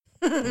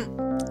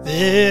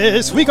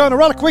This week on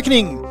Erotic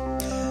Awakening,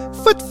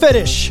 foot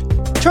fetish,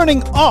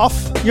 turning off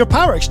your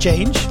power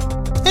exchange,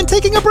 and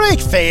taking a break.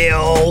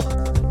 Fail.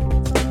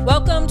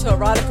 Welcome to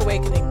Erotic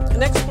Awakening,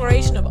 an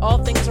exploration of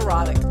all things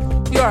erotic.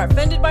 If you are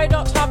offended by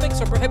adult topics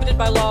or prohibited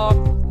by law,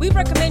 we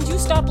recommend you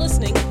stop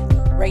listening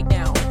right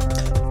now.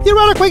 The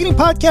Erotic Awakening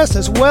podcast,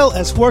 as well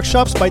as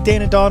workshops by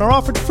Dan and Dawn, are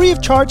offered free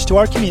of charge to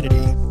our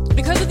community.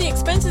 Because of the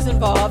expenses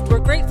involved, we're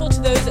grateful to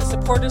those that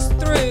support us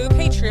through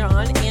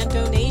Patreon and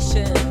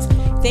donations.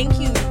 Thank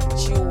you,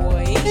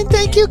 Joy. And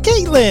thank you,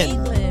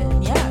 Caitlin.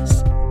 Caitlin,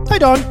 yes. Hi,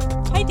 Dawn.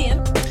 Hi,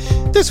 Dan.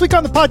 This week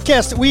on the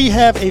podcast, we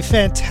have a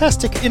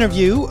fantastic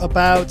interview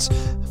about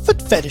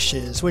foot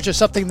fetishes, which is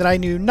something that I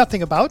knew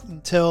nothing about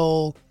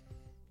until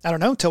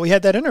we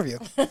had that interview.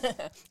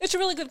 It's a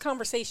really good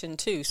conversation,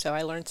 too, so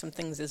I learned some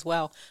things as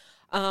well.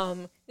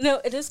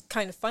 It is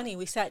kind of funny.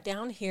 We sat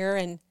down here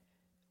and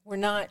we're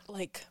not,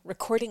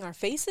 recording our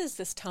faces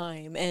this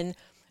time. And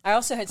I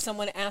also had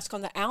someone ask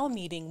on the OWL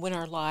meeting when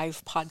our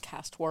live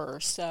podcasts were.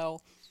 So,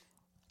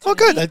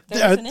 good.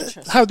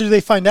 How do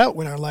they find out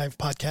when our live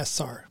podcasts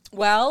are?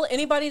 Well,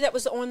 anybody that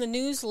was on the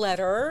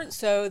newsletter,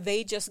 so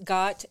they just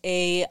got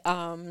a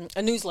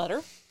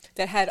newsletter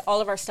that had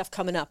all of our stuff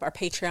coming up, our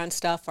Patreon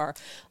stuff, our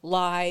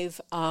live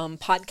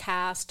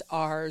podcast,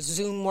 our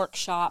Zoom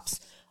workshops,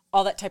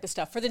 all that type of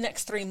stuff for the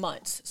next 3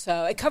 months.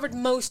 So it covered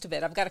most of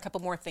it. I've got a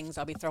couple more things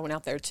I'll be throwing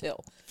out there too.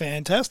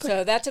 Fantastic.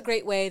 So that's a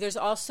great way. There's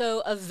also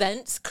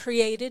events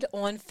created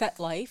on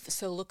FetLife.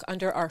 So look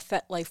under our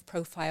FetLife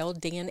profile,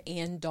 Dan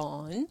and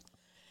Dawn.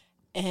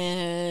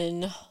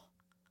 And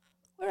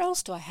where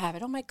else do I have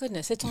it? Oh my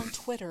goodness. It's on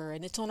Twitter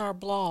and it's on our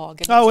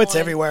blog. And it's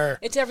everywhere.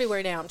 It's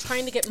everywhere now. I'm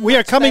trying to get We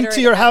are coming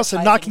to your house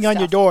and knocking on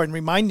your door and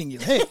reminding you,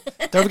 hey,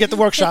 don't forget the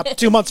workshop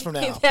 2 months from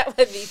now. That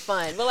would be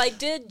fun. Well, I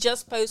did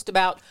just post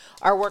about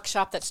our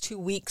workshop that's 2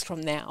 weeks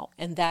from now,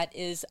 and that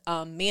is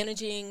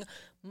managing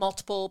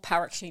multiple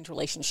power exchange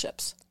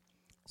relationships.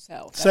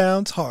 So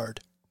sounds hard.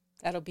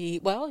 That'll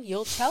be,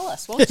 you'll tell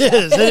us, won't you? It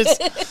is.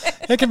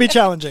 It can be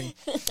challenging.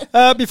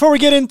 Before we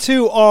get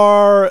into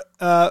our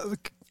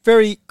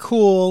very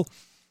cool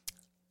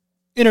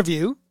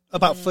interview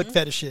about foot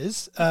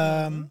fetishes,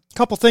 a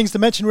couple things to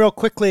mention real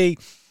quickly,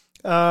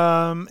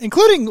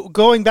 including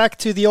going back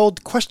to the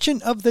old question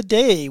of the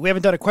day. We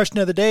haven't done a question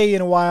of the day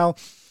in a while,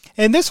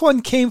 and this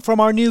one came from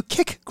our new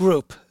Kik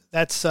group.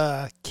 That's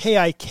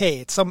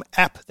KIK. It's some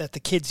app that the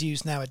kids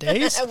use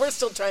nowadays. We're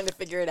still trying to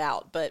figure it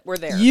out, but we're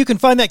there. You can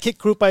find that Kik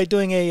group by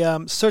doing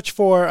a search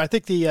for, I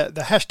think the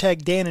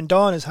hashtag Dan and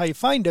Dawn is how you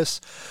find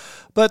us.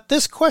 But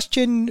this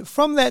question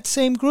from that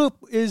same group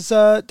is,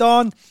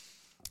 Dawn.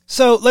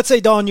 So let's say,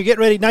 Dawn, you get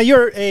ready. Now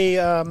you're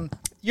in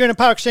a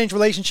power exchange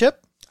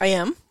relationship. I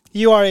am.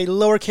 You are a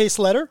lowercase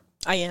letter.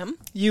 I am.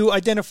 You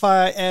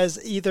identify as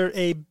either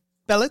a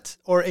bellet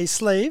or a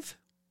slave.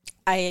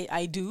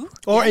 I do.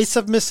 Or a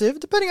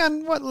submissive, depending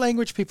on what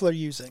language people are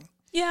using.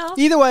 Yeah.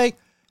 Either way,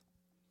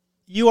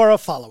 you are a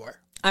follower.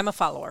 I'm a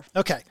follower.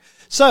 Okay.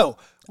 So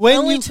when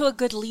Only to a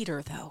good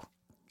leader, though.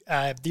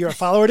 You're a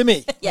follower to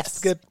me. Yes. That's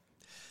good.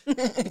 Be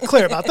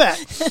clear about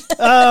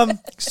that.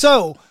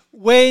 So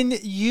when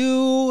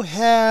you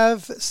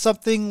have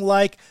something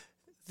like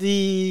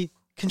the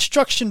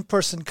construction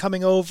person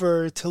coming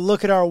over to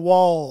look at our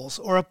walls,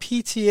 or a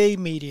PTA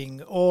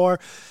meeting, or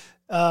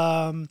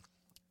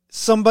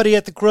somebody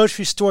at the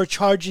grocery store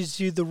charges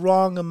you the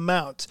wrong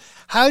amount,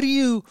 how do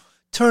you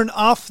turn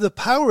off the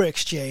power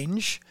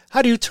exchange?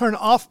 How do you turn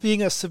off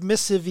being a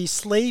submissive-y,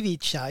 slavey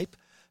type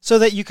so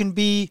that you can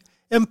be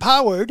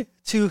empowered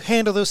to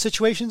handle those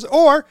situations?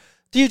 Or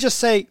do you just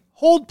say,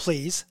 hold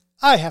please,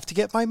 I have to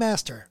get my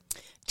master?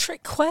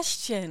 Trick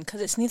question,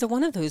 because it's neither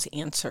one of those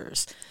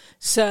answers.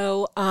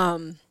 So,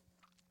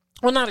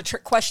 not a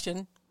trick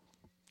question.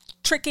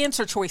 Trick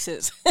answer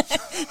choices.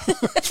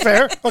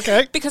 Fair,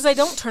 okay. Because I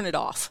don't turn it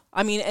off.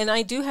 I mean, and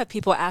I do have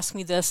people ask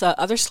me this,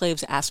 other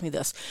slaves ask me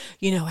this,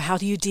 how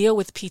do you deal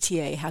with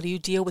PTA? How do you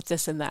deal with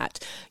this and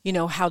that?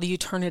 How do you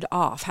turn it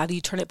off? How do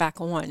you turn it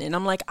back on? And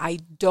I'm like, I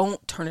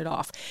don't turn it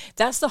off.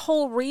 That's the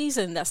whole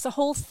reason. That's the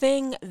whole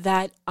thing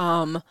that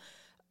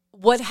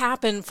what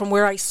happened from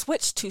where I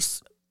switched to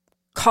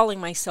calling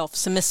myself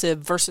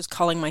submissive versus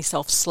calling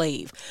myself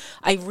slave.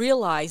 I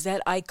realized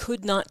that I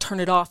could not turn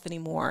it off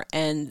anymore,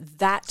 and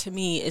that to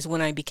me is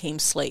when I became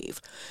slave.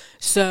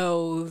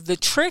 So the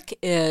trick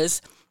is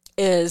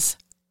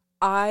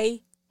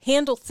I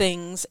handle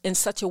things in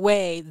such a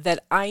way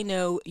that I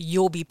know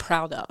you'll be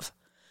proud of.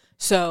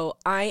 So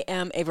I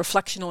am a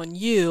reflection on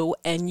you,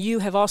 and you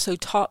have also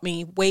taught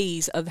me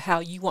ways of how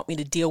you want me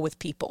to deal with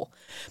people.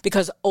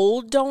 Because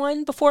old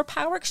Dawn, before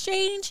Power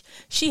Exchange,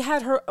 she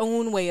had her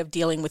own way of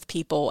dealing with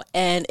people,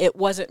 and it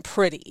wasn't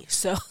pretty.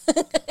 So,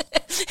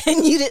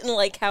 and you didn't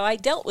like how I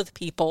dealt with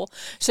people,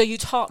 so you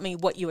taught me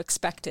what you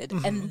expected,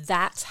 and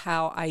that's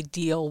how I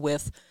deal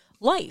with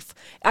life.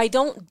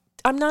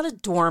 I'm not a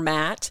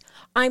doormat.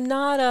 I'm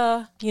not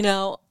a,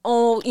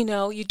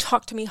 you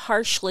talk to me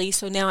harshly,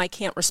 so now I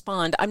can't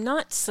respond. I'm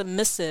not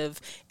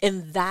submissive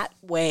in that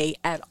way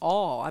at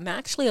all. I'm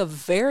actually a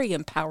very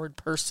empowered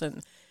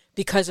person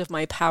because of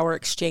my power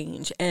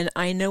exchange, and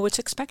I know what's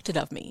expected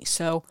of me,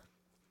 so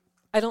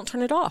I don't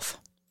turn it off.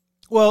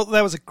 Well,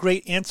 that was a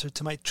great answer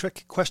to my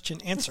trick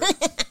question answer.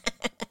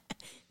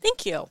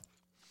 Thank you.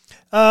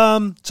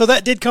 So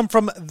that did come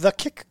from the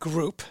Kick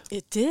Group.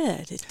 It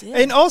did.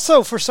 And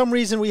also, for some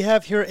reason, we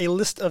have here a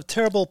list of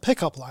terrible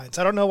pickup lines.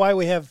 I don't know why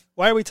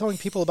are we telling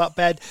people about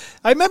bad?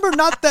 I remember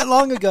not that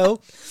long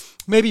ago,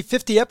 maybe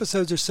 50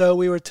 episodes or so,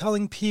 we were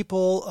telling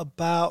people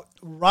about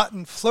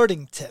rotten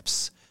flirting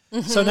tips.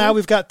 Mm-hmm. So now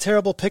we've got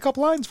terrible pickup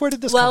lines. Where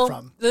did this come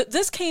from?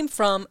 This came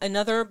from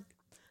another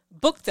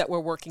book that we're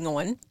working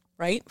on,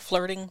 right?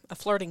 A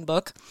flirting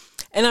book.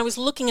 And I was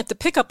looking at the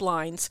pickup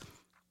lines.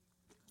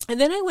 And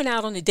then I went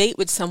out on a date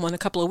with someone a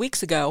couple of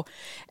weeks ago,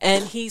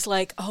 and he's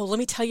like, oh, let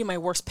me tell you my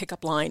worst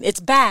pickup line. It's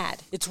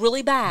bad. It's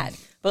really bad,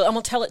 but I'm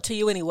going to tell it to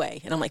you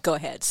anyway. And I'm like, go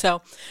ahead.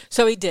 So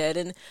he did.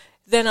 And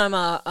then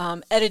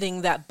I'm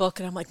editing that book,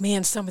 and I'm like,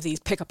 man, some of these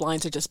pickup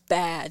lines are just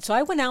bad. So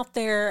I went out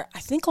there, I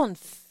think on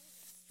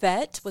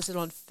FET. Was it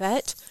on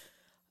FET?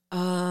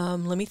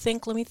 Let me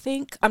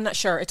think. I'm not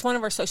sure. It's one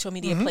of our social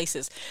media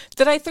places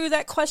that I threw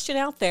that question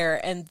out there,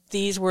 and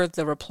these were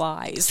the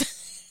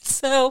replies.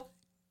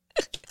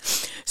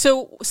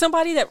 So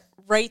somebody that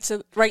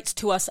writes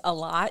to us a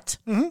lot,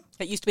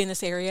 that used to be in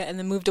this area and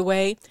then moved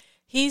away,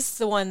 he's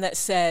the one that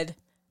said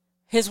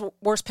his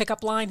worst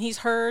pickup line he's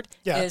heard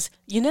is,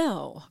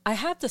 I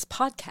have this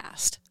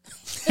podcast.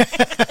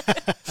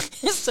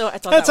 So I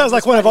thought that sounds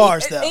like one of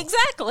ours, though.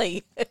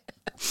 Exactly.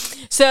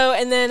 So,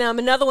 and then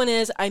another one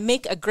is, I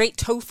make a great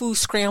tofu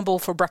scramble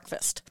for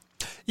breakfast.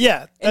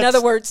 Yeah. In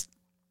other words,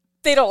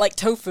 they don't like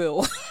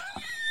tofu.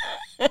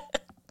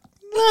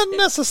 Not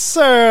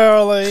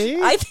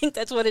necessarily. I think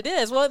that's what it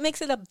is. Well, it makes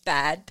it a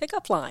bad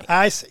pickup line.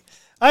 I see.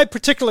 I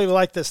particularly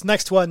like this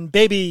next one.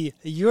 Baby,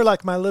 you're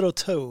like my little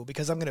toe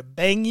because I'm going to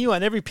bang you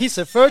on every piece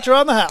of furniture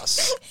on the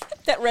house.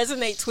 That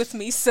resonates with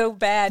me so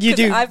bad. You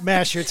do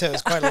mash your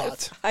toes quite a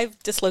lot.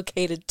 I've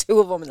dislocated 2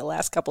 of them in the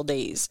last couple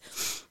days.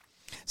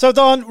 So,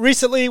 Dawn,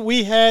 recently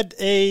we had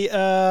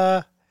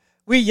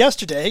we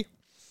yesterday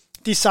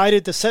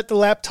decided to set the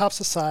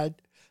laptops aside.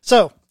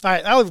 So, all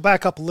right, I'll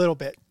back up a little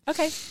bit.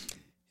 Okay.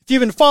 If you've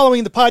been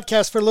following the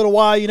podcast for a little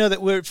while, you know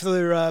that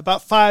for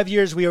about 5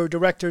 years we were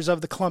directors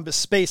of the Columbus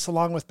Space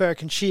along with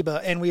Barrick and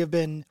Sheba, and we have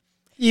been,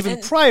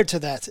 prior to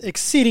that,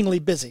 exceedingly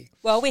busy.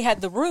 Well, we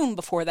had the room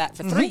before that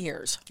for 3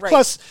 years. Right.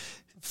 Plus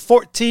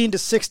 14 to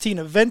 16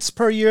 events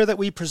per year that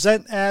we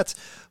present at,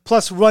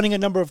 plus running a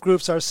number of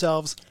groups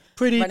ourselves.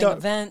 Running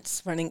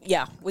events,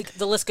 the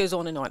list goes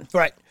on and on.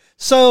 Right.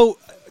 So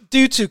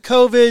due to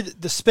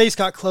COVID, the space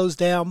got closed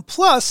down,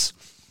 plus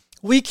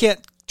we can't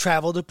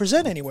travel to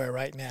present anywhere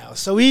right now.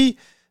 So we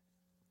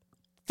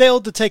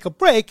failed to take a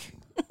break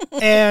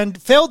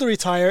and failed to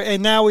retire,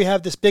 and now we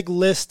have this big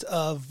list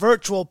of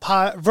virtual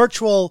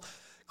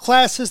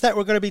classes that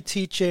we're going to be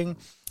teaching,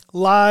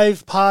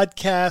 live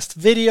podcast,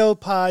 video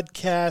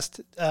podcast.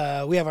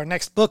 We have our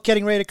next book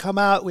getting ready to come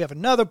out. We have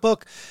another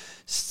book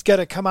going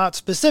to come out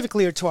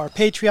specifically to our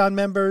Patreon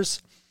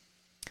members.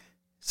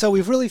 So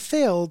we've really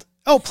failed.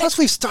 Oh, plus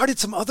we've started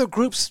some other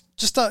groups.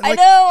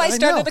 I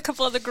started a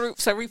couple other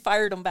groups. I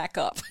refired them back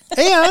up.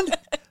 And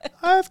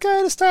I've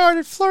kind of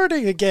started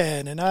flirting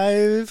again. And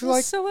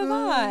so have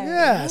I.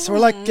 Yeah, so we're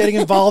like getting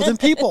involved in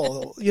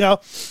people,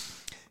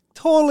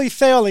 totally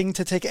failing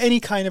to take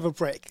any kind of a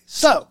break.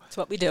 So that's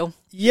what we do.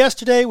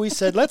 Yesterday we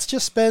said, let's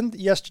just spend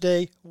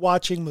yesterday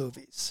watching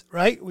movies,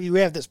 right? We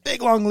have this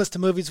big long list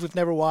of movies we've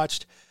never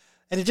watched,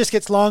 and it just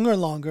gets longer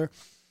and longer.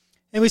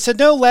 And we said,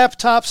 no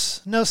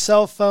laptops, no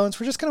cell phones.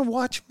 We're just going to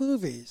watch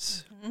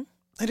movies. Mm-hmm.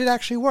 And it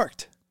actually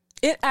worked.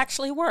 It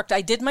actually worked.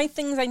 I did my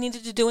things I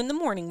needed to do in the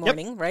morning,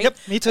 right? Yep,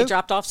 me too. I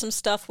dropped off some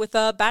stuff with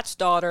Bat's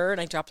daughter,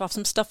 and I dropped off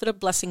some stuff at a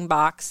blessing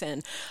box,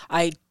 and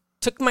I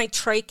took my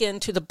trike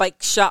into the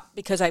bike shop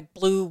because I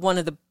blew one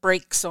of the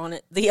brakes on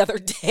it the other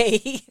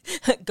day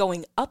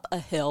going up a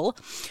hill.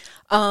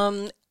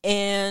 And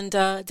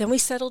then we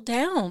settled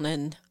down,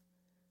 and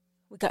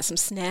we got some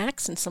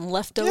snacks and some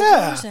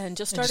leftovers and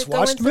just started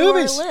going through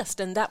our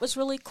list. And that was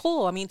really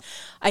cool. I mean,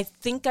 I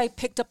think I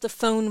picked up the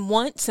phone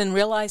once and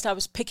realized I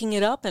was picking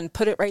it up and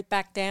put it right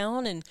back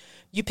down. And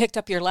you picked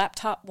up your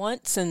laptop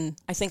once and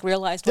I think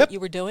realized what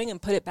you were doing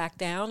and put it back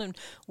down. And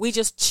we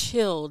just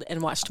chilled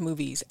and watched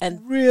movies.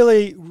 And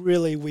really,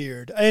 really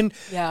weird. And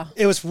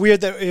it was weird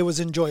that it was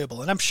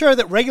enjoyable. And I'm sure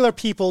that regular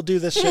people do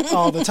this shit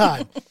all the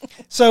time.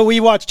 So we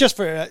watched, just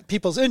for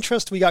people's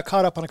interest, we got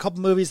caught up on a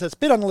couple movies that's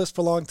been on the list for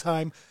a long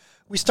time.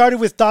 We started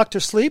with Dr.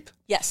 Sleep.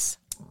 Yes.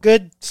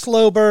 Good,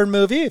 slow burn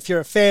movie. If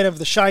you're a fan of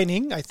The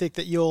Shining, I think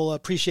that you'll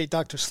appreciate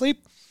Dr.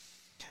 Sleep.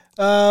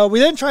 We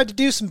then tried to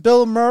do some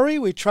Bill Murray.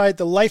 We tried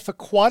The Life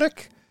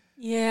Aquatic.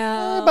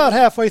 Yeah. About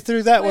halfway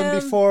through that one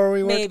before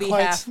we maybe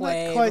weren't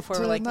halfway quite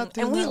before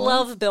and we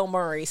love Bill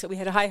Murray, so we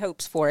had high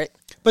hopes for it.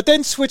 But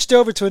then switched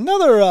over to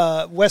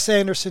another Wes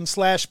Anderson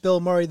 / Bill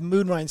Murray, The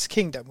Moonrise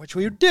Kingdom, which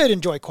we did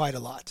enjoy quite a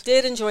lot.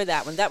 Did enjoy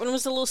that one. That one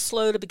was a little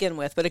slow to begin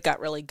with, but it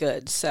got really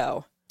good,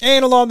 so...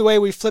 And along the way,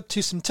 we flipped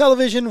to some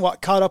television,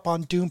 caught up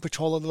on Doom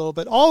Patrol a little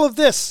bit. All of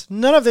this,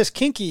 none of this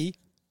kinky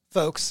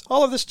folks.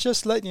 All of this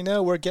just letting you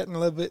know we're getting a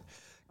little bit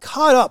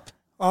caught up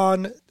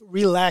on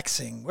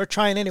relaxing. We're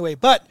trying anyway,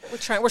 but We're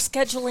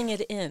scheduling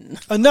it in.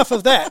 enough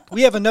of that.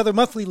 We have another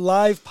monthly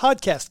live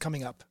podcast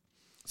coming up.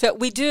 So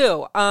we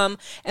do. And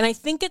I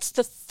think it's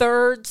the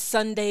third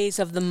Sundays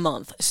of the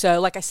month.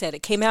 So like I said,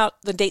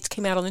 the dates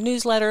came out on the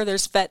newsletter.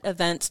 There's FET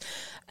events.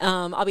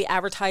 I'll be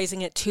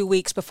advertising it 2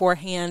 weeks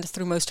beforehand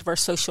through most of our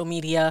social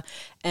media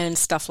and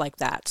stuff like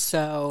that.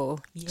 So,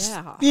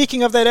 yeah.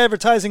 Speaking of that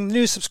advertising, the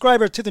new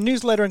subscriber to the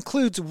newsletter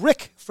includes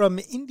Rick from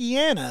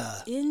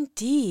Indiana.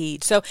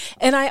 Indeed. So,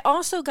 and I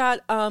also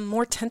got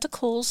more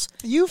tentacles.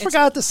 You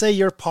forgot to say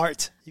your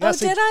part. You gotta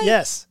say, did I?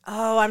 Yes.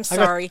 Oh, I'm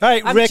sorry. All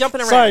right, I'm Rick.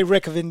 jumping around. Sorry,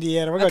 Rick of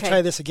Indiana. We're going to Okay.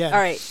 try this again. All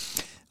right.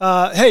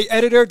 Hey,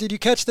 editor, did you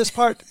catch this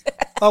part?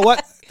 Oh,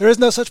 what? There is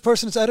no such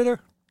person as editor?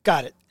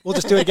 Got it. We'll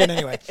just do it again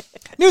anyway.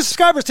 New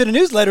subscribers to the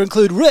newsletter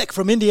include Rick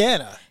from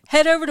Indiana.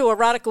 Head over to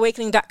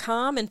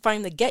eroticawakening.com and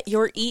find the Get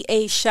Your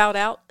EA shout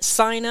out.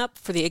 Sign up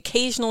for the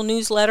occasional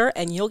newsletter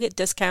and you'll get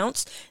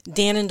discounts.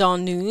 Dan and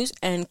Dawn News,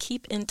 and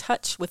keep in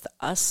touch with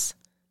us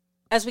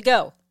as we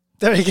go.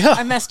 There you go.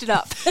 I messed it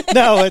up.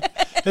 No,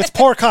 it's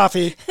poor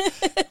coffee.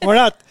 We're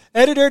not.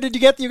 Editor, you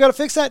got to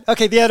fix that?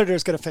 Okay, the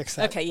editor's going to fix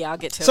that. Okay, yeah, I'll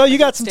get to it. So you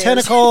got some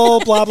tentacle,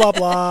 blah, blah,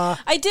 blah.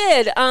 I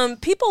did.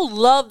 People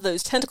love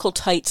those tentacle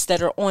tights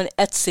that are on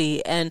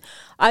Etsy, and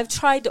I've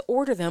tried to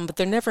order them, but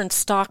they're never in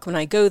stock when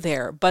I go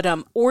there. But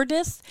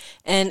Ordith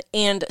and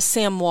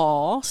Sam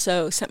Wall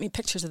sent me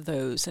pictures of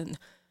those, and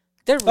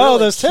they're really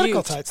those cute.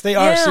 tentacle tights. They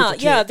are super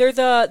cute. Yeah,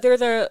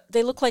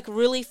 they look like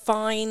really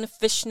fine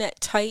fishnet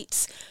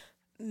tights.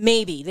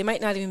 Maybe. They might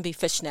not even be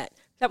fishnet.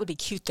 That would be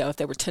cute, though, if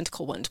they were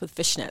tentacle ones with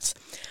fishnets.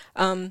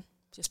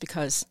 Just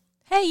because,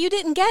 hey, you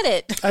didn't get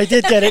it. I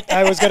did get it.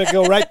 I was going to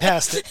go right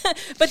past it.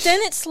 But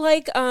then it's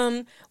like,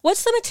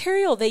 what's the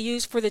material they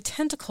use for the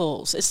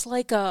tentacles? It's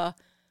like a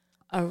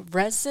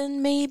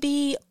resin,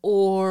 maybe?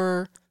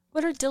 Or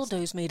what are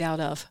dildos made out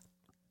of?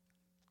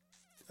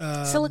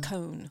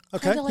 Silicone.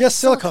 Okay. Kinda like Yes, a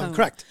silicone.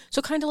 Correct.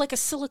 So kind of like a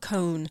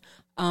silicone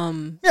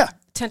Yeah.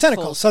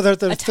 Tentacles. So they're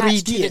attached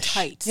 3D to the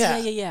tights. Yeah.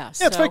 Yeah,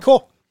 it's very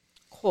cool.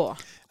 Cool.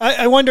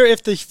 I wonder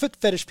if the foot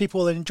fetish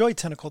people will enjoy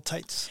tentacle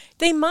tights.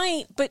 They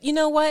might, but you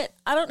know what?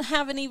 I don't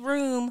have any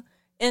room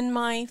in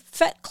my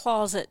FET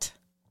closet.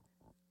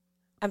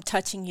 I'm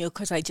touching you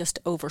because I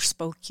just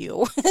overspoke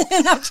you.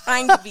 And I'm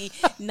trying to be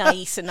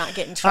nice and not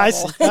get in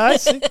trouble. I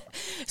see.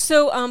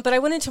 So, but I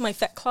went into my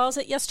FET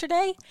closet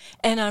yesterday,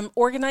 and I'm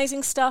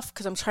organizing stuff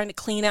because I'm trying to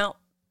clean out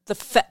the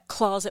FET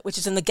closet, which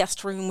is in the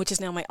guest room, which is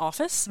now my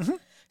office. Mm-hmm.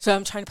 So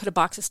I'm trying to put a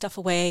box of stuff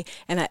away,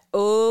 and I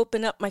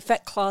open up my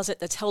FET closet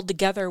that's held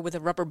together with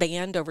a rubber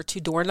band over two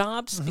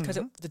doorknobs because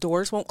the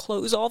doors won't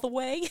close all the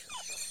way.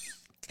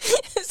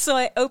 So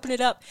I open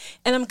it up,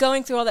 and I'm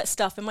going through all that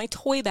stuff, and my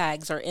toy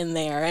bags are in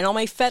there, and all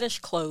my fetish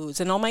clothes,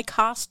 and all my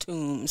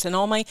costumes, and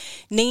all my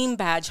name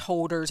badge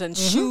holders, and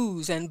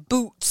shoes, and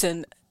boots,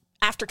 and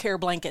aftercare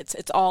blankets.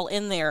 It's all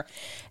in there.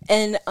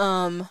 And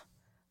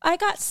I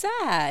got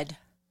sad.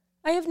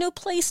 I have no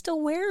place to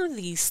wear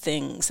these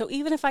things. So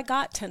even if I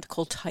got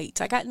tentacle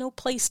tights, I got no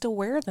place to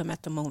wear them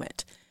at the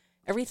moment.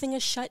 Everything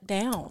is shut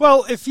down.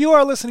 Well, if you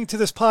are listening to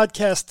this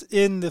podcast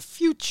in the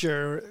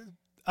future,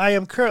 I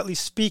am currently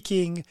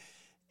speaking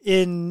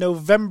in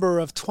November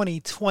of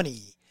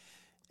 2020.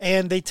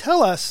 And they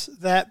tell us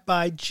that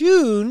by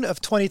June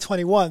of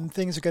 2021,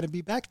 things are going to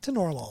be back to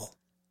normal.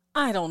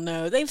 I don't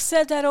know. They've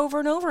said that over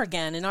and over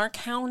again. And our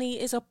county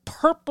is a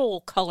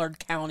purple-colored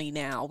county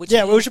now. Which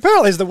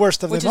apparently is the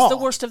worst of them all. Which is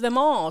the worst of them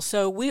all.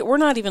 So we're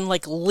not even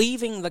like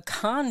leaving the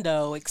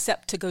condo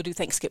except to go do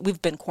Thanksgiving.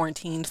 We've been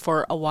quarantined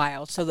for a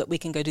while so that we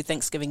can go do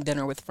Thanksgiving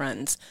dinner with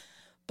friends.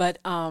 But,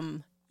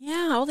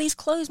 yeah, all these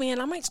clothes, man,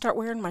 I might start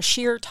wearing my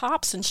sheer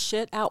tops and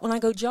shit out when I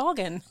go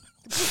jogging.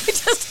 I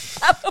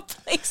just have a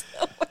place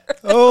to wear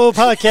them. Oh,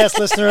 podcast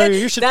listener,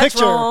 you should That's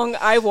picture. wrong.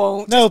 I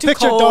won't. No, It's too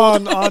picture cold.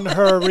 Dawn on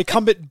her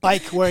recumbent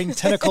bike wearing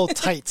tentacle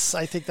tights.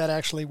 I think that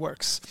actually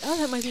works. Oh,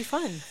 that might be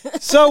fun.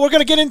 So we're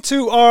going to get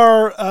into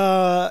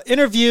our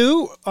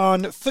interview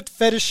on foot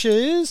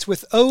fetishes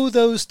with Oh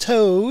Those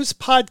Toes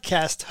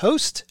podcast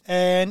host,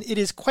 and it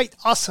is quite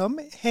awesome.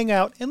 Hang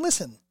out and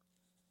listen.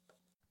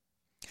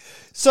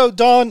 So,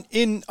 Dawn,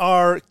 in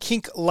our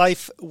kink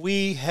life,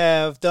 we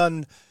have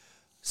done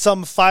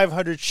some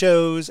 500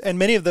 shows, and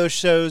many of those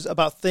shows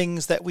about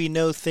things that we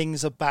know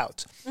things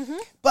about. Mm-hmm.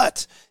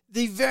 But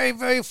the very,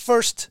 very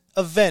first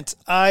event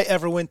I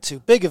ever went to,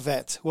 big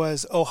event,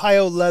 was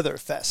Ohio Leather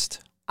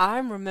Fest.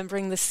 I'm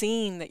remembering the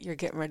scene that you're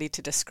getting ready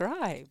to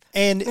describe.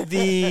 And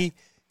the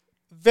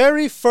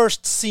very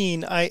first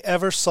scene I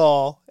ever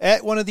saw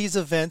at one of these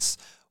events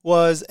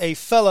was a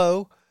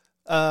fellow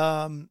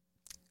wanking.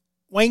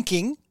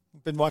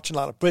 Been watching a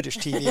lot of British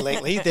TV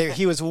lately.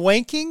 He was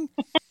wanking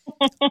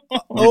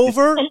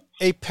over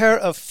a pair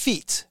of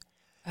feet.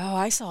 Oh,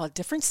 I saw a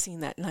different scene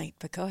that night,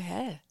 but go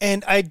ahead.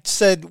 And I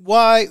said,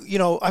 why,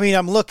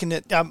 I'm looking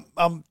at,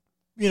 I'm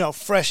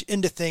fresh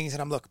into things,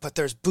 and I'm looking, but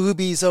there's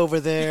boobies over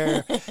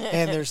there,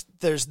 and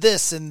there's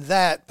this and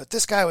that, but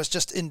this guy was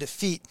just into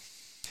feet.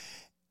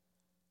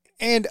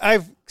 And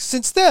I've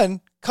since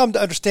then come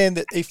to understand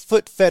that a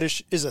foot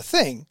fetish is a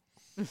thing,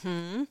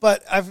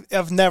 but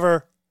I've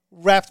never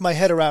wrapped my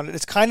head around it.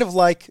 It's kind of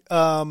like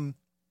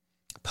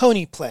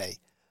pony play.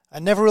 I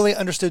never really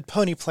understood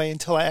pony play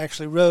until I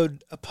actually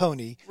rode a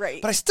pony.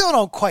 Right. But I still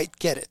don't quite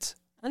get it.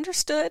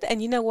 Understood.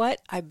 And you know what?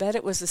 I bet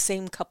it was the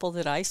same couple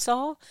that I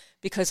saw,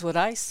 because what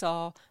I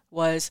saw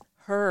was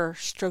her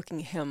stroking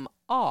him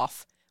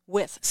off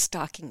with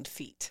stockinged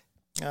feet.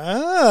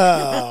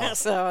 Oh.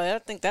 So I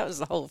think that was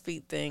the whole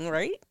feet thing,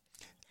 right?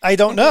 I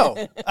don't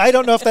know. I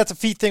don't know if that's a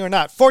feet thing or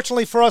not.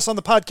 Fortunately for us on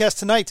the podcast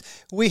tonight,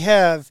 we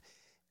have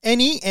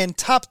Annie and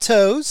Top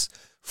Toes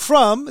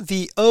from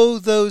the Oh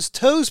Those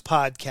Toes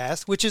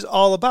podcast, which is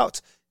all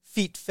about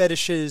feet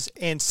fetishes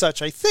and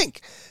such, I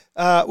think.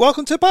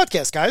 Welcome to the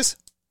podcast, guys.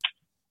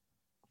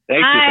 Thank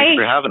you. Hi.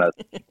 Thanks for having us.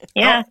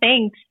 Yeah,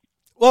 thanks.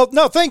 Well,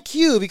 no, thank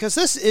you, because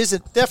this is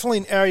definitely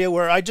an area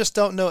where I just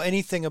don't know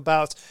anything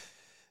about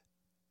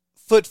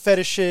foot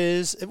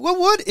fetishes. Well,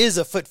 what is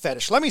a foot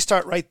fetish? Let me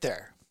start right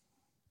there.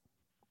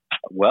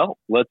 Well,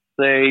 let's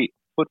say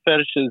foot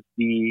fetish is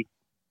the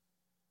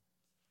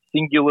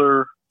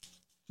singular,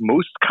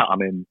 most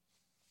common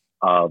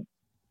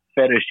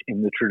fetish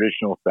in the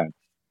traditional sense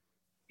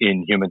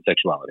in human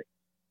sexuality.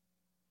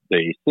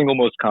 The single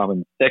most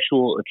common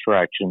sexual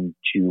attraction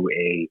to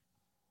a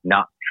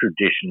not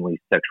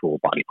traditionally sexual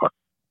body part.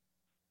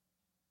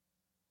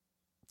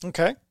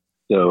 Okay.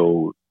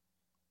 So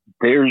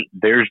there's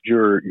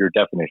your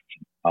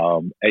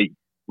definition. Hey,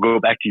 go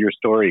back to your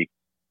story.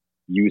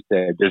 You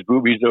said there's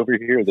boobies over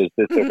here, there's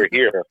this over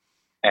here,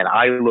 and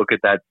I look at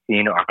that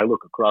scene, or I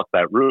look across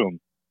that room,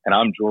 and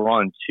I'm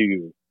drawn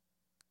to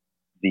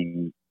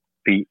the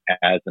feet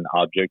as an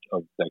object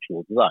of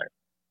sexual desire.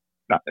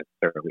 Not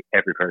necessarily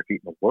every pair of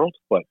feet in the world,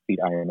 but feet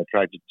I am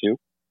attracted to.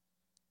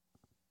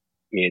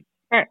 It's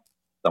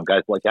some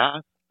guys like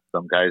ass,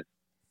 some guys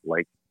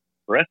like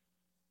breasts,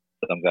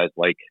 some guys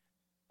like,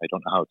 I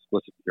don't know how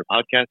explicit your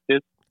podcast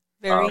is.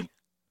 Very.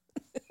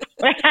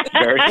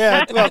 Very.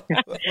 Yeah,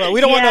 well, we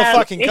don't want no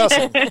fucking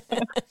cussing.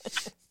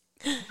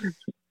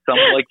 Some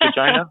like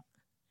vagina,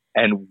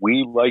 and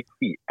we like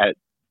feet. It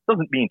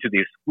doesn't mean to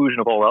the exclusion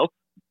of all else,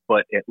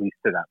 but at least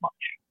to that much.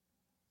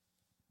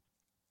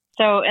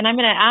 So, and I'm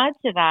going to add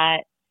to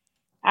that,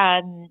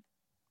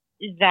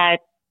 that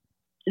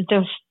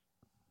the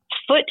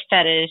foot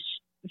fetish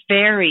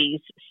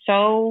varies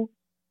so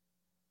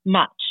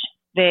much.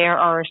 There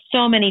are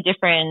so many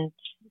different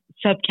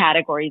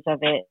subcategories of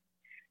it.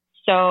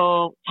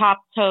 So Top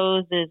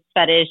Toes'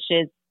 fetish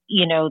is,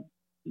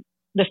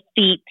 the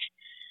feet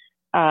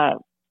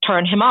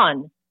turn him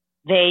on.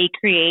 They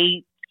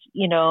create,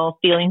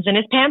 feelings in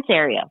his pants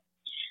area.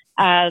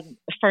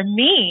 For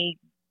me,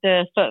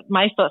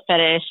 my foot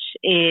fetish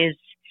is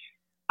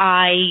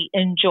I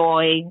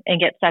enjoy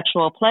and get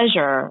sexual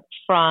pleasure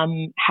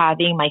from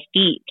having my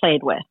feet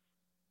played with.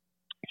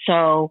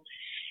 So,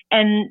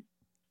 and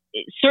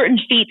certain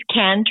feet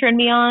can turn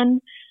me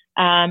on.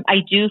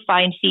 I do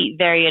find feet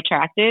very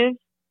attractive.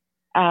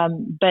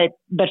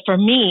 But for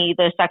me,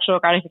 the sexual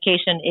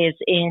gratification is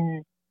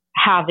in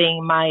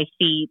having my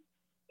feet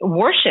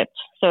worshipped,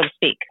 so to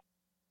speak.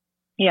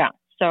 Yeah.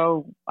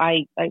 So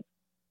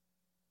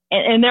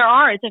and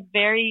it's a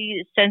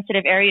very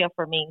sensitive area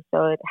for me.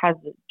 So it has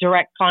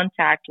direct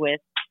contact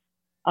with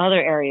other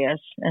areas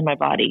in my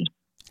body.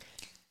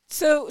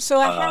 So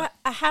I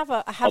have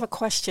a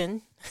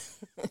question.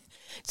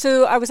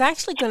 So I was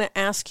actually going to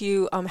ask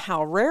you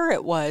how rare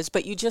it was,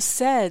 but you just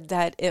said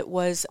that it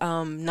was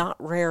not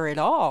rare at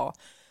all.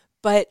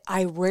 But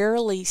I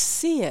rarely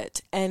see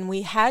it. And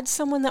we had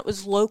someone that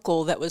was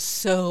local that was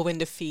so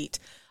into feet.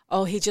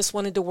 Oh, he just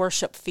wanted to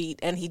worship feet,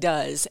 and he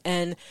does.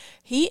 And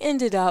he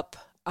ends up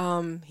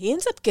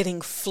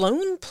getting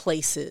flown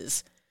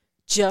places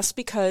just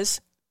because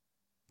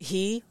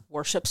he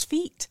worships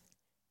feet.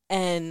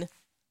 And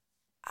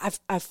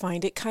I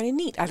find it kind of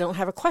neat. I don't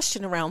have a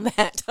question around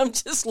that. I'm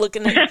just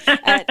looking at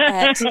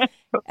I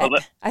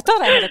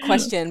thought I had a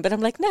question, but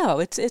I'm like, no,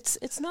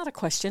 it's not a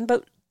question.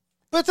 But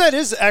that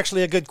is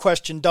actually a good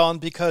question, Dawn,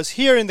 because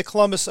here in the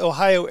Columbus,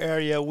 Ohio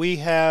area, we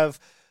have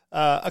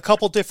a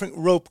couple different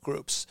rope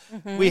groups.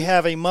 Mm-hmm. We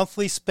have a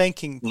monthly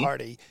spanking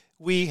party.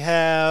 We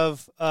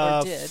have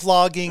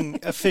flogging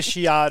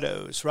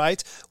aficionados,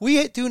 right?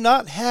 We do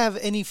not have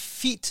any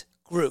feet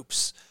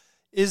groups.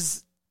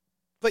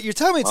 But you're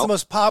telling me it's the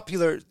most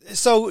popular.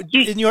 So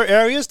in your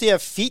areas, do you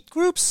have feet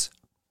groups?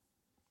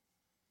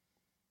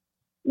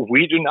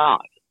 We do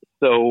not.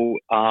 So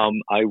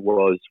I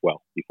was,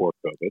 before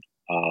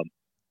COVID,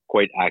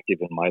 quite active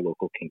in my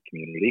local kink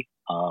community.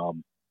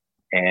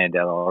 And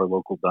at our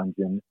local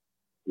dungeon,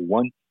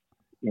 once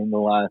in the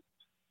last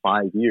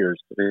 5 years,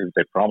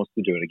 they promised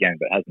to do it again,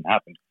 but it hasn't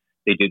happened.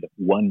 They did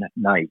one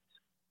night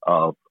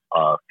of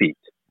feet.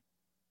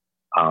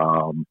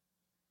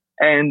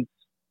 And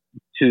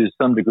to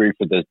some degree,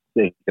 for the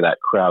sake of that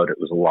crowd, it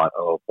was a lot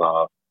of,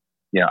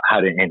 how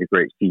to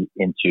integrate feet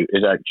into,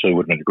 it actually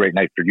would have been a great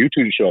night for you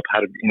two to show up how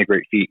to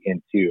integrate feet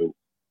into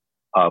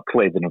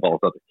play that involves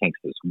other kinks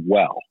as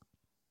well.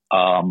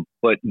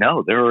 But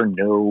no, there are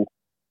no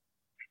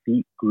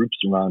feet groups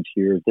around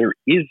here.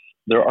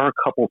 There are a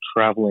couple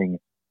traveling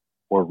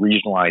or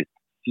regionalized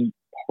feet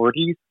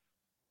parties.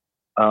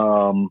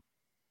 I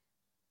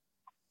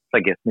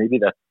guess maybe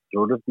that's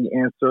sort of the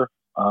answer.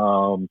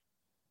 Well,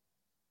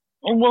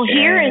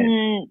 here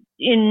in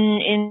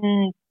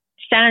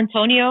San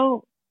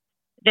Antonio,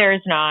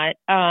 there's not.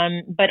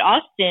 But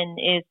Austin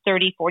is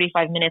 30,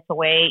 45 minutes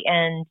away,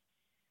 and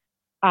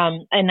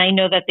I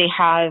know that they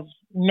have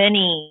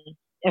many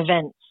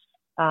events,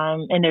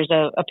 and there's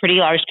a pretty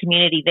large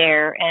community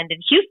there, and in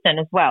Houston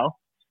as well.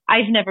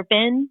 I've never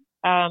been,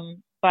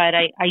 but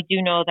I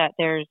do know that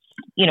there's,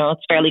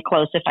 it's fairly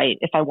close if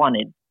I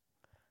wanted.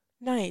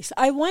 Nice.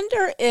 I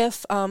wonder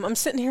if, I'm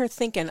sitting here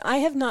thinking, I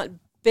have not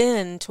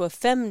been to a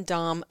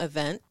femdom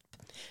event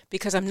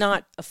because I'm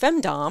not a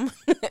femdom,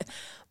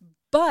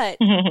 but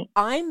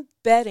I'm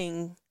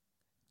betting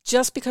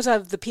just because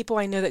of the people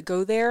I know that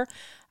go there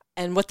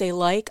and what they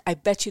like, I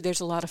bet you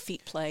there's a lot of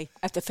feet play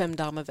at the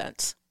femdom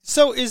events.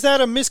 So is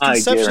that a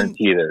misconception? I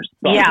guarantee there's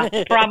some. Yeah,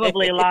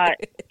 probably a lot.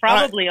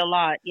 Probably a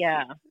lot,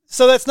 yeah.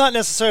 So that's not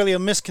necessarily a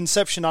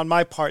misconception on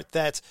my part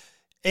that,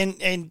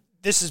 and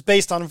this is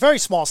based on a very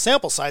small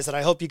sample size that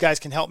I hope you guys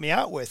can help me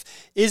out with.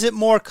 Is it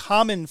more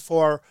common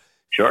for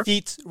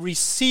feet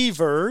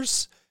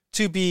receivers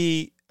to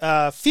be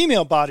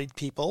female-bodied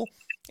people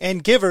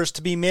and givers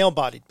to be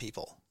male-bodied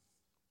people?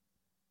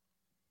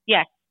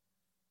 Yes.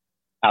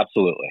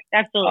 Absolutely.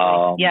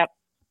 Yep.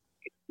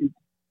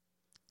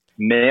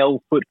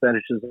 Male foot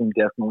fetishism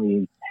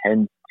definitely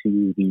tends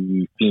to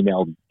the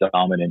female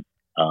dominant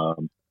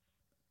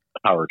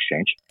power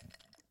exchange.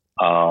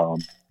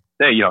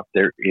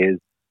 There is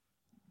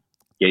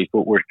gay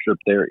foot worship.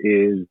 There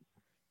is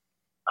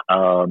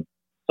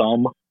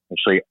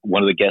actually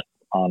one of the guests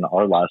on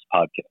our last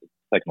podcast,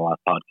 second to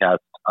last podcast,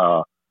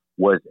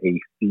 was a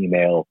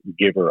female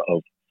giver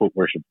of foot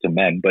worship to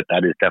men, but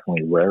that is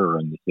definitely rarer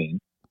in the scene.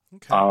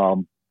 Okay.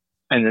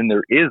 And then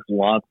there is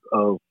lots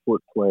of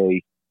foot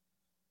play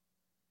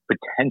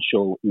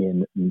potential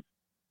in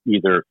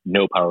either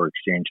no power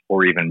exchange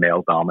or even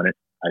male dominant.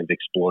 I've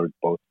explored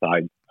both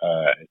sides,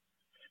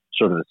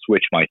 sort of the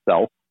switch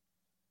myself.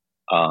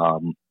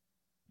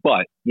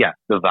 But yeah,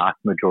 the vast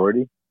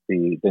majority,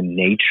 the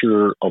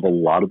nature of a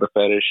lot of the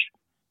fetish,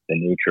 the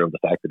nature of the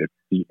fact that it's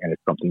feet and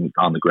it's something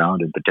on the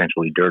ground and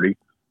potentially dirty,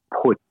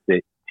 puts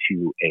it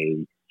to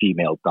a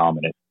female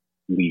dominant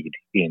lead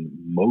in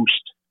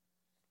most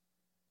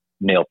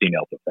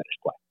male-female foot fetish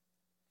play.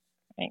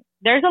 Right.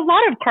 There's a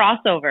lot of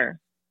crossover.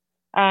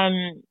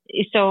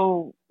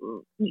 So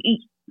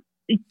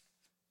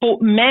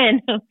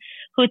men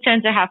who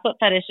tend to have foot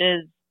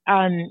fetishes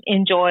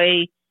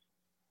enjoy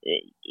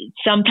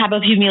some type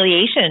of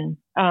humiliation.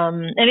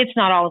 And it's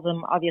not all of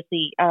them,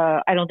 obviously.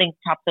 I don't think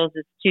Topsos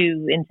is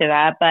too into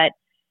that. But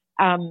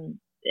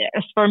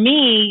for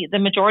me, the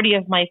majority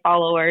of my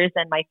followers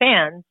and my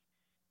fans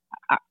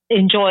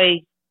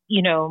enjoy,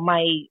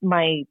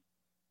 my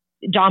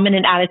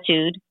dominant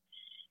attitude.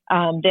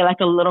 They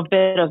like a little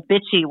bit of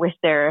bitchy with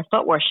their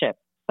foot worship.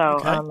 So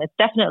it's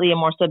definitely a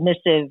more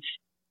submissive.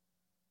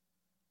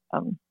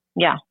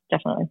 Yeah,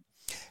 definitely.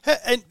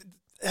 And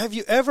have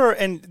you ever,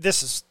 and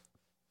this is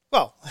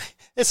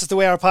the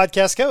way our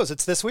podcast goes.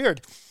 It's this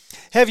weird.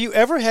 Have you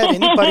ever had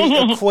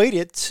anybody equate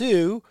it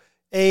to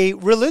a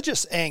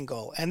religious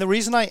angle? And the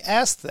reason I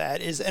ask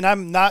that is, and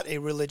I'm not a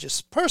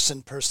religious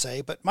person per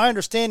se, but my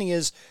understanding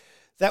is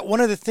that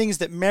one of the things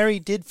that Mary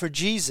did for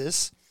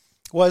Jesus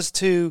was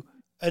to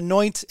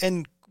anoint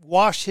and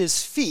wash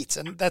his feet.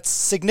 And that's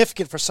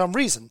significant for some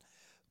reason.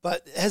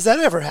 But has that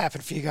ever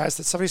happened for you guys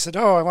that somebody said,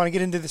 I want to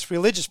get into this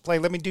religious play.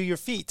 Let me do your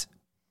feet?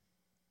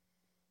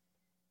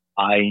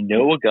 I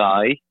know a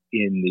guy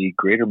in the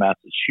greater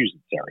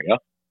Massachusetts area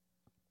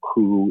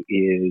who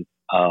is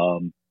a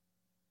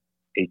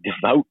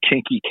devout,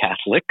 kinky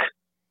Catholic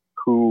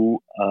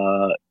who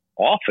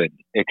often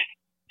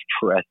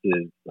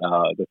expresses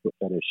the foot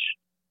fetish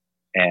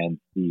and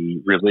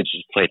the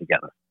religious play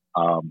together.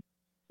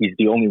 He's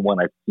the only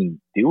one I've seen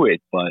do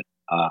it, but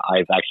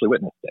I've actually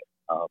witnessed it.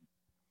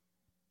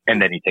 And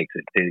then he takes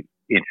it to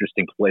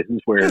interesting places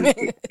where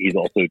he's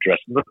also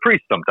dressed as a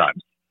priest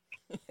sometimes.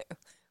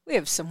 We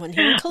have someone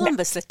here in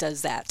Columbus that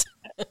does that.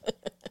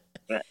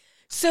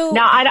 So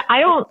now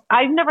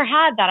I've never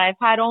had that. I've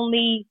had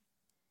only,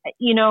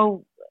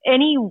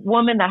 any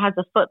woman that has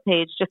a foot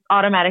page just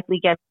automatically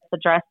gets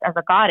addressed as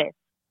a goddess.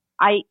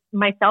 I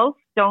myself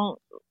don't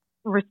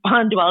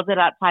respond well to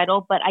that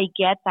title, but I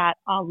get that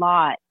a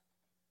lot.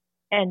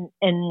 And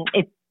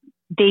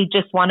they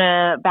just want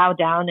to bow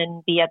down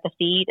and be at the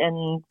feet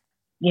and,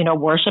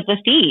 worship the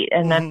feet.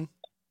 And then,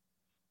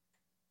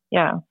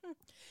 yeah.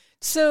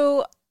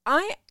 So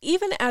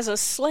even as a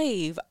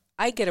slave,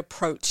 I get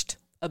approached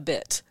a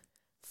bit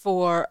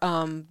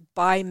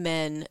by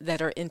men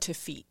that are into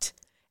feet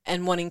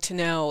and wanting to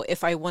know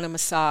if I want a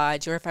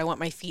massage or if I want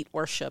my feet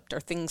worshipped or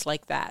things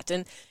like that.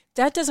 And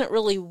that doesn't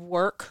really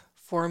work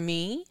for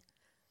me.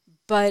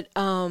 But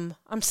I'm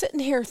sitting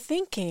here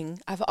thinking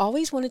I've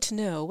always wanted to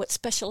know what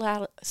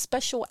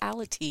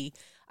speciality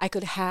I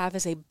could have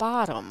as a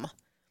bottom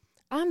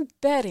I'm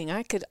betting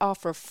I could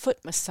offer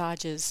foot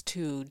massages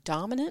to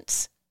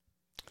dominants,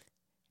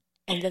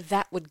 and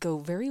that would go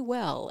very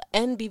well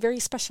and be very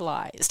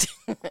specialized.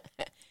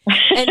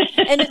 and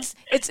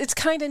it's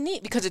kind of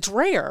neat because it's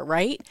rare,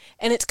 right?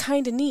 And it's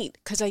kind of neat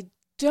because I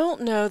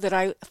don't know that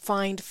I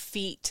find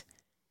feet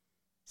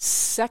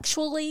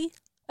sexually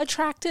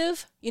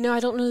attractive. I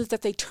don't know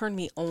that they turn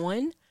me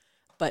on,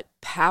 but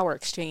Power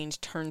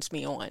Exchange turns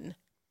me on.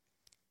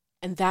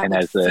 And that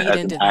would feed into that.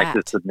 As an act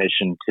of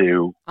submission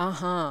to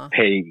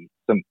pay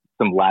some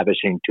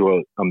lavishing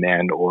to a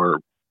man or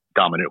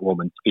dominant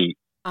woman's feet.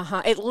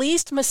 At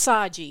least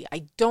massagey.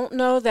 I don't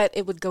know that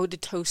it would go to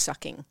toe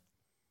sucking.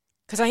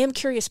 Because I am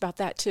curious about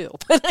that too,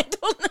 but I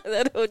don't know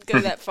that it would go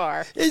that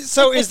far.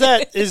 So is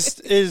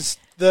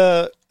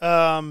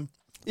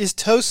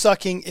toe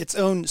sucking its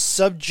own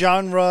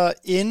subgenre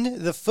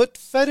in the foot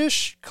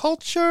fetish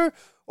culture,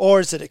 or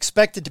is it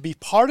expected to be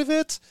part of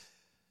it?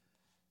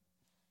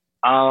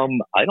 I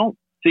don't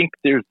think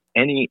there's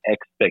any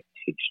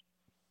expectation.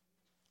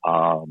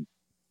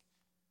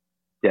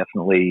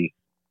 Definitely.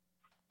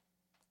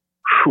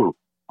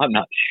 I'm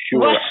not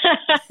sure.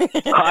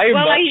 I'm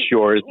not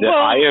sure that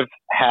I have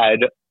had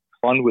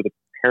fun with a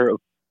pair of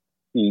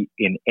feet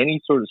in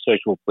any sort of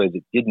sexual play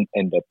that didn't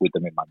end up with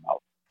them in my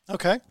mouth.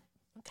 Okay.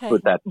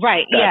 But that's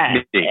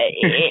yeah.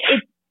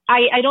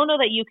 I don't know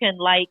that you can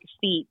like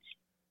feet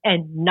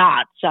and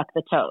not suck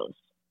the toes.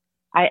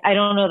 I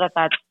don't know that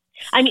that's.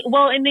 I mean,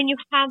 well, and then you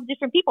have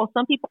different people.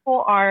 Some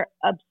people are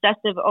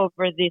obsessive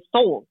over the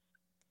soles.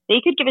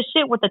 They could give a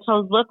shit what the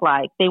toes look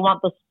like. They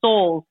want the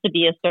soles to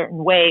be a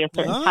certain way, a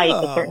certain type,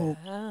 a certain,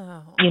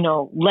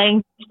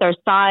 length or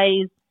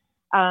size.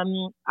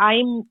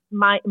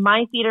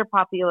 My feet are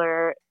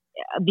popular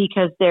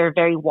because they're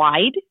very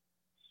wide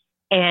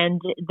and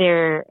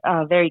they're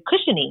very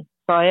cushiony.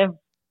 So I have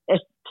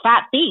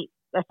fat feet,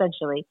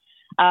 essentially.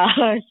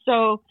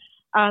 So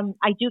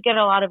I do get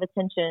a lot of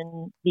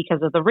attention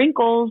because of the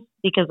wrinkles,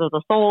 because of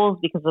the soles,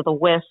 because of the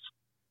width.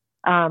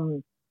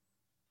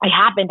 I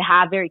happen to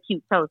have very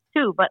cute toes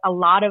too, but a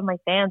lot of my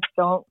fans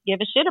don't give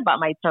a shit about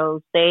my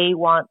toes. They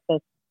want the,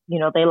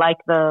 they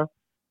like the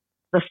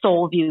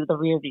sole view, the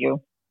rear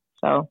view.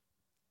 So,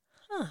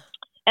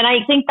 and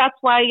I think that's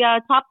why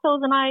Top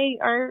Toes and I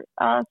are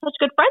such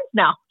good friends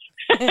now.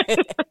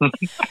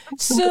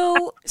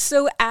 So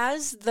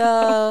as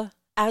the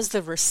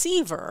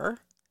receiver,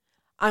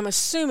 I'm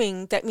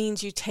assuming that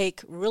means you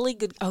take really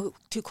good. Oh,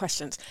 2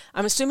 questions.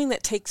 I'm assuming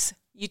that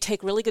you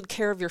take really good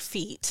care of your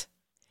feet.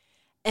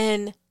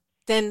 And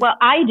then, well,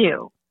 I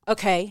do.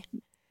 Okay,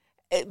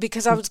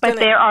 because I was. But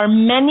there are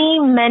many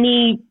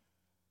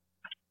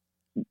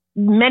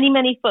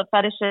foot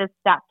fetishists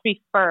that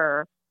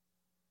prefer,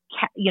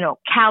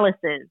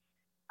 calluses,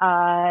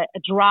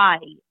 dry,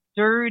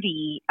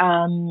 dirty,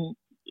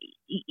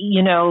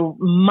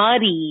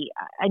 muddy.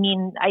 I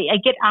mean, I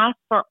get asked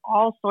for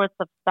all sorts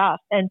of stuff,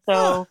 and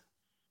so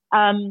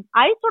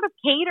I sort of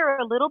cater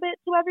a little bit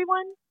to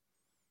everyone.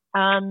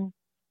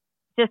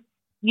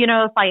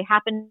 If I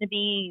happen to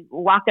be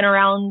walking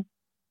around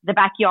the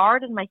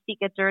backyard and my feet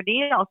get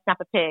dirty, I'll snap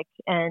a pic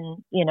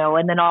and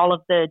then all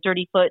of the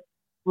dirty foot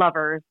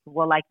lovers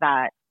will like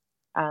that.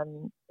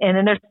 And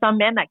then there's some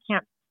men that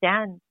can't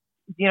stand,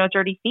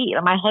 dirty feet.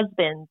 My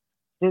husband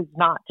does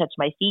not touch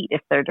my feet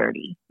if they're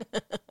dirty.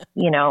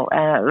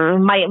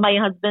 My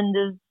husband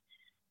is,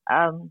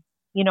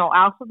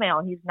 alpha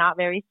male. He's not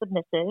very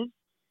submissive.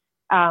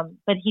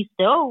 But he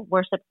still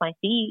worships my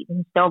feet and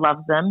he still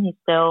loves them. He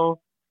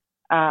still,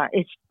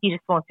 he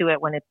just won't do it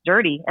when it's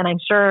dirty. And I'm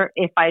sure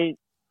if I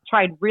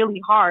tried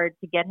really hard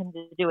to get him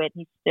to do it,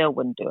 he still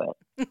wouldn't do it.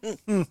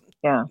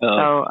 Yeah.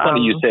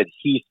 Funny you said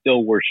he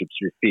still worships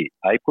your feet.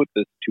 I put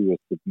this to a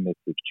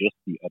submissive just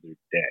the other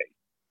day,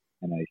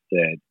 and I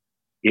said,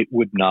 it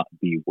would not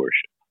be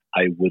worship.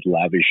 I would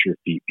lavish your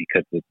feet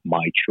because it's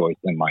my choice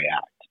and my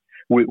act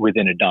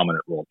within a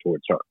dominant role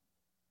towards her.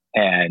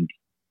 And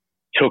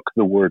took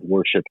the word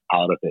worship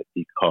out of it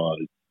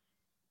because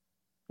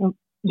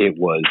it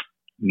was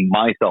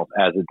myself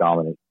as a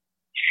dominant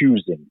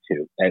choosing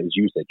to, as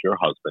you said, your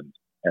husband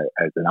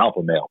as an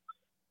alpha male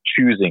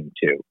choosing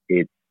to.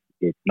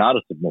 It's not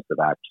a submissive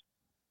act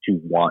to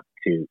want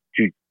to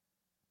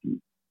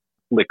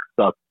lick,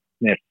 suck,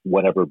 sniff,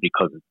 whatever,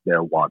 because it's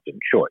their want and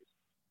choice.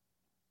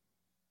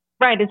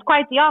 Right. It's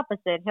quite the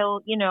opposite.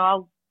 He'll,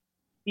 I'll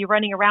be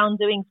running around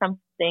doing something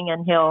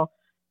and he'll,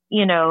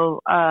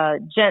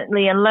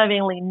 gently and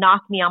lovingly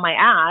knock me on my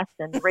ass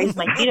and raise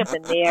my feet up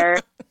in the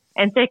air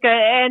and take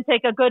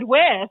a good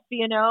whiff,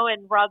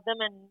 and rub them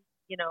and,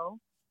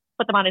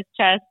 put them on his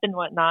chest and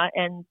whatnot.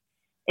 And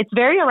it's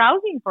very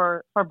arousing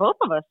for both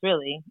of us,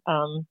 really.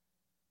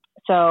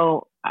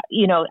 So,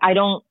 I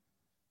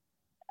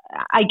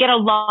get a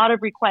lot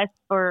of requests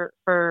for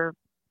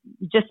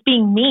just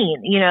being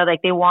mean,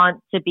 like they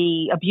want to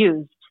be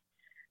abused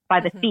by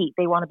the feet.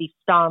 They want to be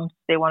stomped.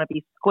 They want to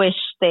be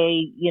squished.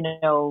 They,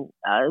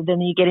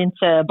 then you get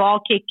into ball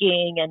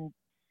kicking, and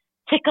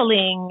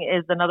tickling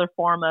is another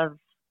form of,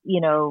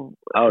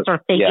 sort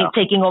of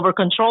taking over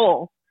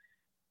control.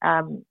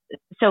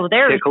 So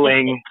there's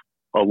tickling,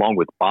 along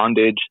with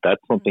bondage,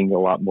 that's something a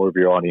lot more of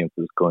your audience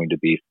is going to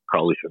be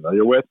probably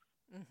familiar with.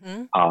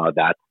 Mm-hmm.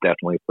 That's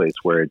definitely a place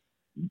where it's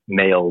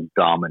male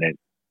dominant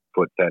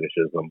foot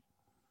fetishism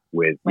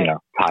with,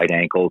 tied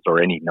ankles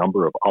or any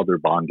number of other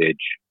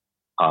bondage,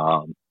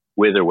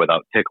 with or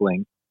without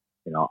tickling.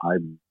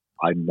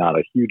 I'm not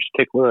a huge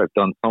tickler. I've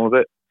done some of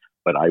it,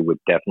 but I would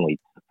definitely,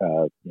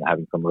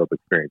 having some rope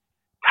experience,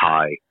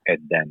 tie and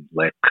then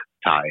lick,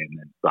 tie and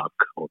then suck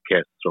or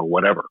kiss or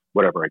whatever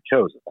I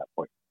chose at that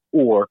point.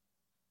 Or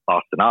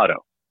bastinado,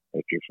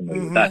 if you're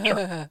familiar with that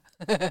term.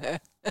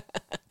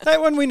 That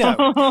one we know.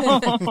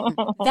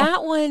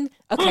 That one,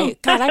 okay.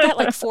 God, I got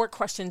like 4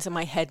 questions in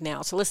my head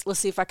now. So let's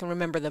see if I can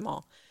remember them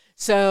all.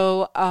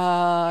 So,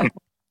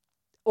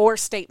 or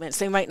statements.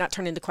 They might not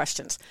turn into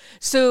questions.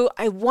 So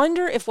I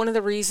wonder if one of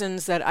the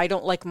reasons that I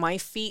don't like my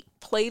feet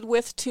played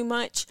with too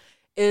much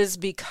is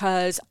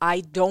because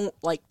I don't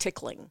like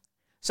tickling.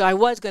 So I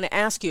was going to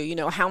ask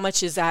you, how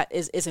much is that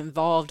is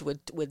involved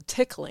with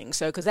tickling?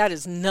 So, because that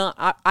is not,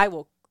 I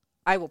will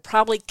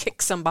probably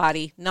kick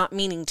somebody, not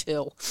meaning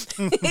to,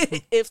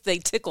 if they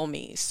tickle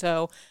me.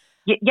 So,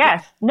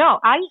 yes, no,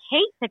 I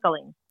hate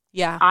tickling.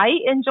 Yeah, I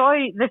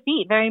enjoy the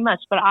feet very much,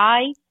 but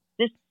I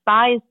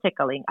despise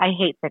tickling. I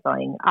hate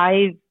tickling.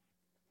 I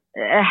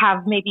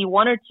have maybe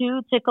 1 or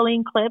 2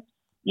 tickling clips,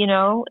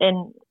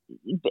 and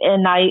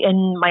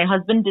my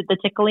husband did the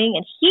tickling,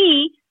 and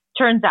he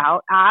turns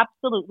out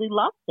absolutely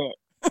loves it.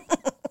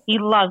 He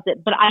loves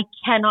it, but I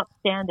cannot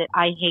stand it.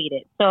 I hate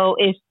it. So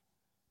if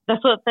the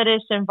foot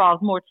fetish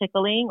involves more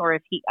tickling, or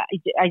if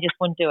I just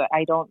wouldn't do it.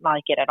 I don't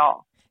like it at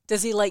all.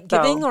 Does he like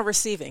giving or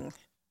receiving?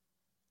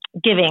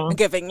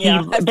 Giving.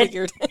 Yeah, I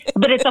figured.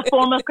 But it's a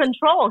form of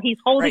control. He's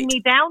holding me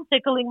down,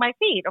 tickling my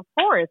feet, of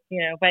course,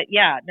 But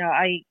yeah, no,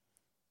 I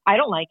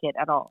don't like it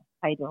at all.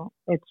 I don't.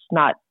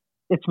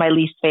 It's my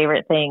least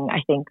favorite thing, I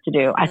think, to do.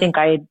 Mm-hmm. I think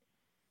I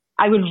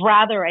would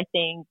rather,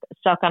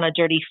 suck on a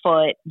dirty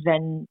foot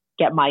than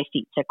get my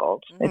feet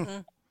tickled.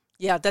 Mm-hmm.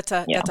 Yeah, that's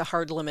a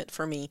hard limit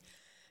for me.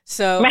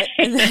 So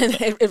and then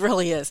it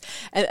really is.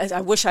 And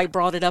I wish I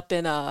brought it up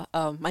in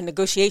my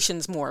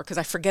negotiations more, because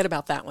I forget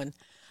about that one.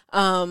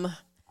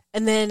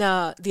 And then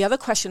the other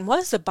question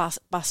was the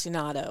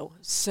bastinado.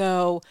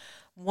 So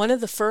one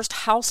of the first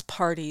house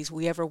parties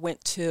we ever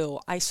went to,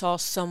 I saw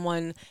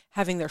someone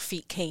having their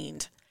feet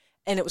caned,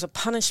 and it was a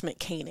punishment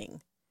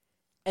caning.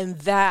 And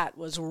that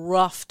was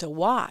rough to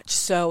watch.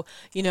 So,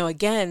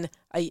 again,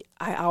 I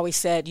always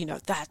said,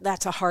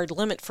 that's a hard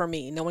limit for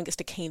me. No one gets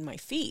to cane my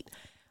feet.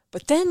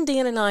 But then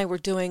Dan and I were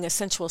doing a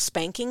sensual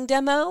spanking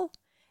demo,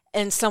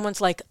 and someone's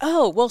like,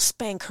 oh, we'll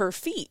spank her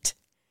feet.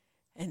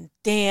 And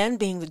Dan,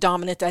 being the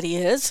dominant that he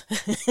is,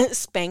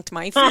 spanked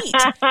my feet.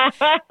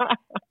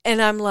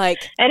 And I'm like,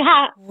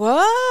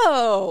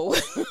 whoa.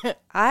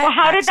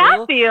 How did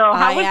that feel?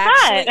 How was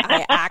that?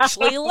 I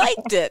actually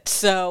liked it.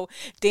 So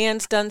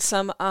Dan's done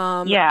some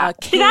cane that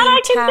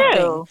I can tapping.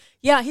 do.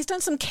 Yeah, he's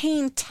done some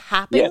cane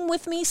tapping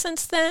with me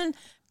since then.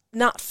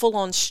 Not full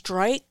on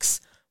strikes,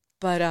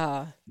 but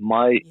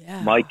my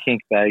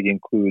kink bag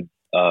includes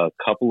a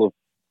couple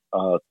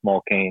of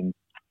small canes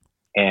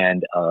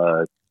and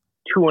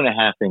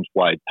 2.5-inch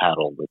wide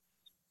paddle that's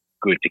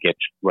good to get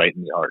right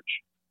in the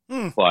arch.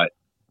 But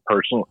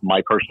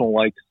my personal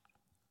likes,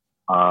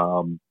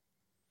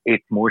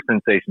 it's more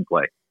sensation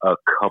play. A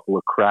couple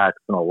of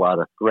cracks and a lot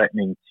of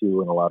threatening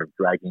to, and a lot of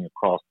dragging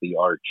across the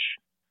arch,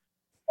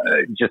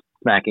 just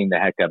smacking the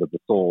heck out of the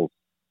soles.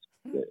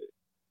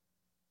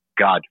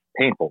 God,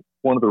 painful.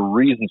 One of the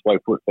reasons why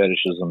foot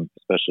fetishism,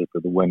 especially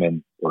for the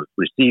women, or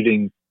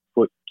receiving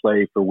foot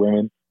play for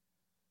women,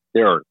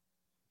 it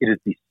is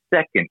the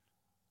second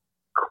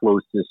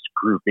closest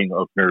grouping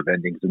of nerve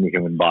endings in the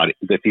human body,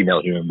 the female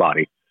human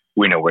body.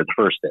 We know where the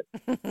first is.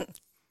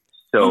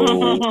 So,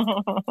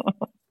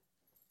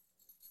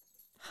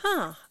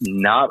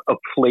 not a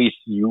place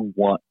you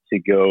want to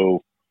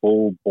go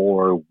full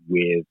bore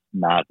with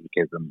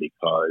masochism,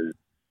 because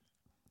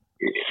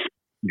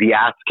the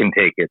ass can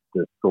take it,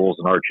 the soles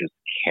and arches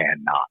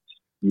cannot.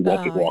 You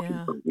won't be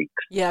walking for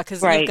weeks. Yeah,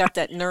 because you've got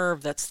that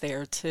nerve that's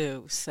there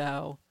too.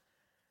 So,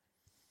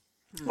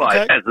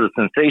 but as a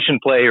sensation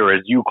play, or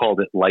as you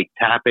called it, light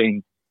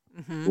tapping,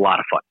 a lot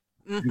of fun.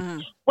 Mm-hmm.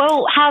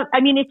 Well,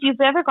 if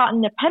you've ever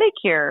gotten a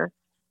pedicure,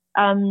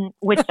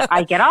 which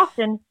I get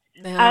often,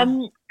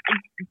 sometimes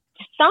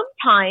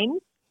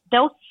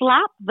they'll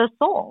slap the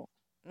sole,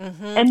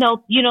 and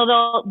they'll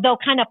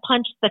kind of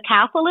punch the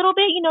calf a little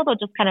bit. They'll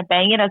just kind of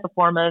bang it as a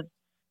form of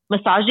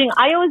massaging.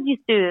 I always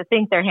used to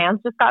think their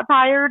hands just got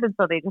tired, and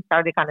so they just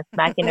started kind of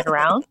smacking it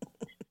around.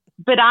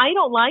 But I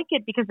don't like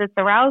it because it's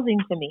arousing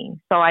to me.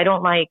 So I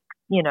don't like,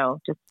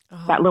 just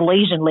that little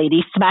Asian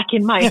lady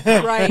smacking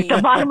the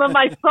bottom of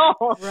my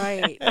soul.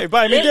 Right. Hey,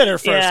 buy me dinner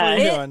first. What are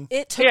you doing?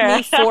 It took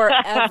me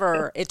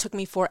forever. It took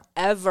me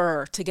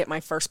forever to get my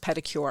first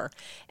pedicure.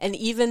 And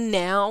even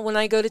now, when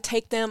I go to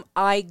take them,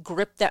 I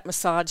grip that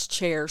massage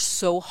chair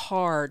so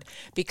hard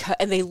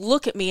and they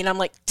look at me and I'm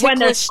like, ticklish. When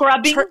they're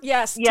scrubbing?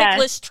 Yes,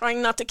 ticklish,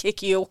 trying not to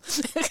kick you.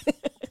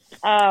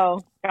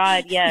 Oh,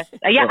 God, yes.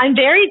 Yeah, I'm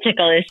very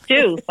ticklish,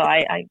 too. So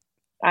I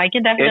I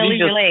can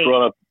definitely relate.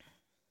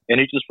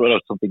 He just brought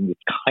up something that's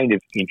kind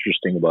of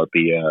interesting about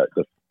the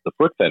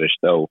foot fetish,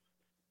 though.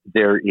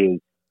 There is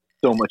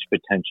so much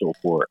potential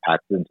for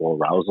accidental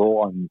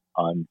arousal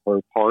on her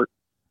part,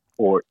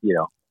 or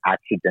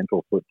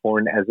accidental foot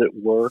porn, as it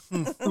were.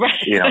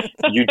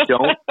 You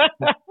don't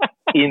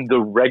in the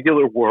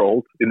regular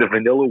world, in the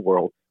vanilla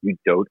world, you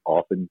don't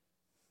often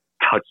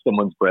touch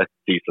someone's breast,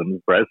 see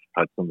someone's breast,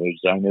 touch someone's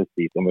vagina,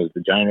 see someone's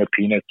vagina,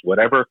 penis,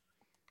 whatever.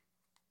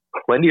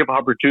 Plenty of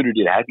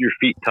opportunity to have your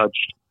feet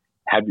touched,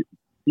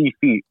 see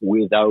feet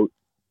without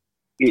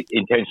it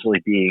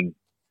intentionally being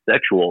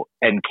sexual,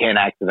 and can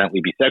accidentally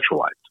be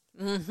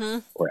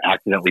sexualized or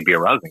accidentally be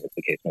arousing, as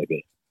the case may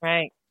be.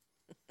 Right.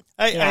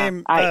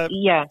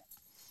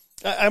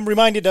 I'm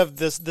reminded of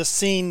the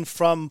scene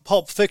from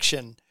Pulp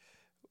Fiction.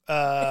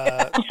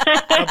 I'm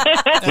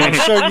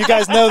sure you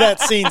guys know that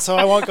scene, so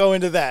I won't go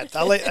into that.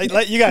 I'll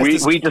let you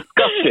guys. We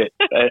discussed it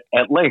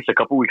at length a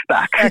couple weeks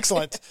back.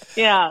 Excellent.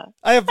 Yeah.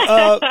 I have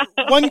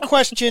one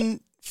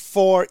question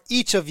for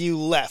each of you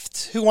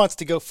left. Who wants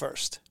to go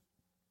first?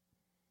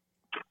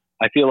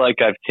 I feel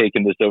like I've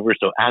taken this over,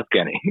 so ask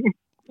Annie.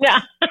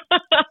 Yeah.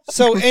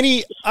 So,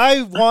 Annie,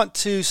 I want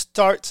to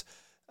start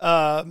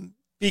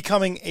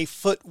becoming a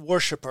foot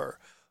worshiper.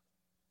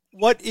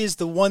 What is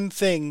the one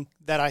thing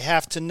that I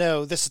have to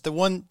know? This is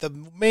the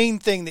main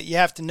thing that you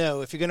have to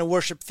know. If you're going to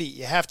worship feet,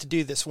 you have to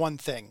do this one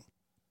thing.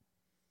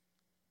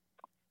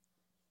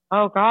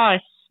 Oh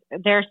gosh,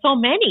 there are so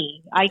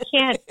many. I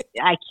can't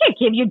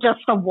give you just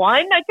the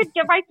one. I could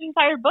write an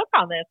entire book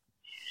on this.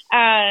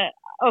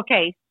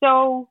 Okay,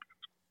 so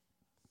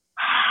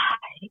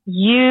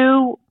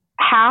you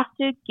have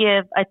to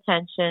give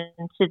attention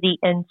to the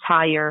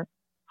entire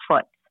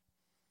foot.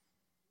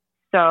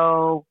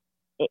 So,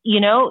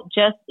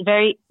 just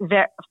very,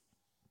 very,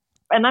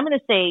 and I'm going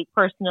to say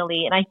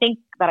personally, and I think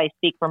that I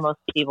speak for most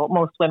people,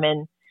 most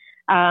women,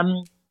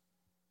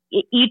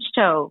 each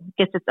toe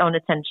gets its own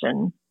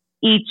attention.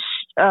 Each,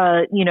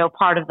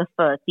 part of the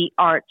foot, the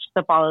arch,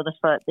 the ball of the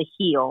foot, the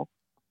heel,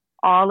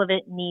 all of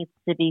it needs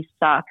to be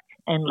sucked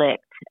and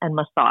licked and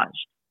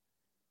massaged.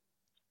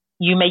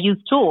 You may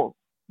use tools,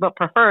 but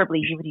preferably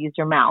you would use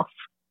your mouth.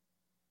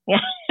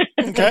 Yeah.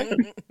 Okay.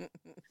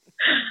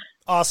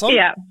 Awesome.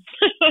 Yeah.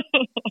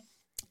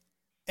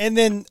 And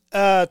then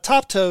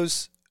top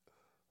toes,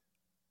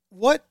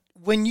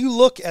 when you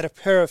look at a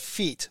pair of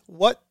feet,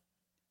 what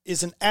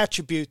is an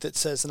attribute that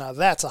says, now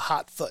that's a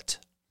hot foot?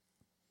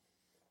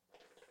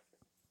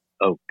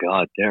 Oh,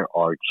 God, there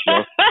are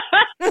just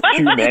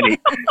too many.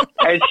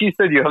 As she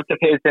said, you have to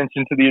pay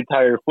attention to the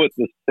entire foot.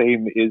 The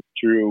same is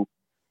true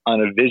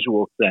on a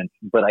visual sense.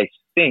 But I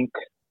think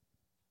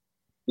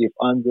if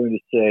I'm going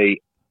to say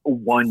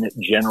one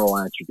general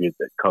attribute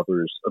that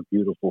covers a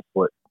beautiful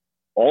foot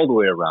all the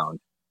way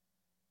around,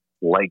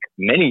 like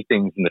many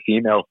things in the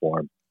female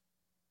form,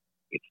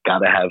 it's got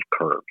to have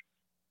curves.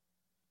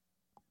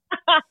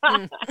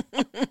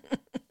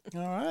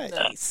 All right.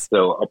 Nice.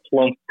 So a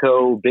plump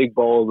toe, big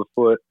ball of the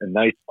foot, a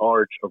nice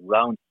arch, a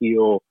round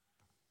heel.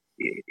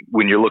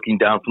 When you're looking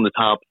down from the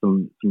top,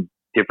 some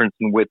difference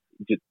in width,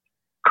 just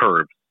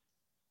curves.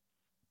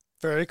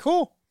 Very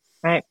cool.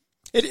 Right.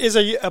 It is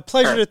a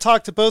pleasure to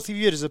talk to both of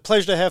you. It is a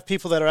pleasure to have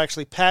people that are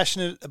actually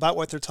passionate about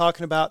what they're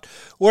talking about.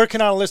 Where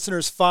can our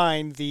listeners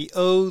find the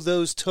Oh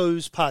Those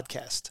Toes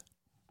podcast?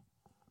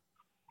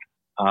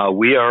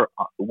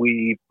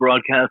 We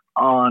broadcast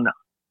on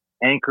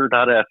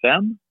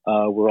Anchor.fm.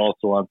 We're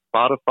also on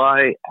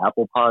Spotify,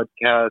 Apple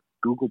Podcasts,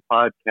 Google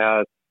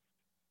Podcasts,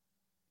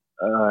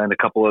 and a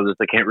couple others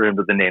I can't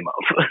remember the name of.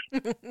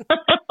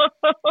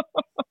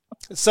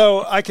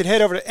 So I could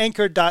head over to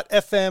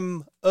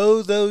Anchor.fm,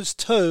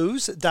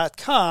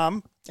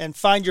 ohthosetoes.com, and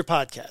find your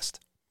podcast.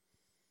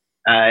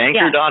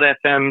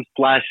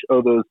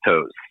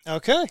 Anchor.fm/ohthosetoes.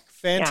 Okay,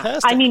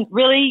 fantastic. Yeah. I mean,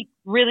 really,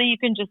 you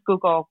can just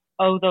Google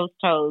 "Oh Those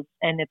Toes"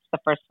 and it's the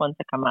first one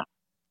to come up.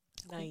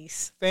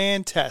 Nice.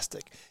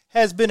 Fantastic.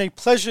 Has been a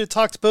pleasure to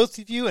talk to both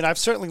of you, and I've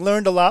certainly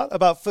learned a lot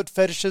about foot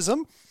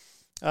fetishism.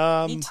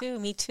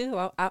 Me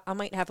too. I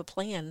might have a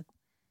plan.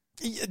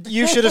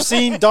 You should have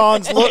seen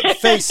Dawn's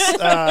face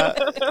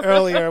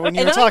earlier when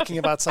you were talking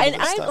about some of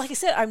this stuff. Like I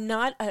said, I'm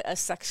not a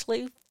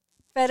sexually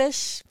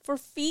fetish for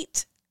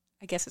feet.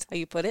 I guess is how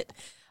you put it.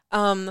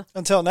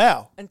 Until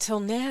now.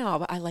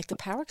 But I like the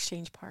power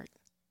exchange part.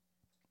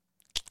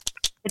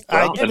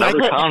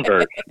 Another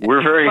convert.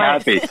 We're very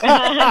happy. You could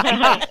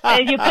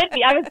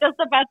be. I was just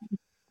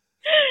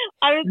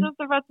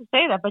about to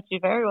say that, but you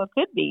very well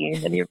could be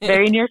in the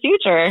very near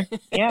future.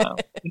 Yeah.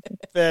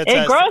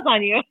 Fantastic. It grows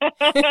on you.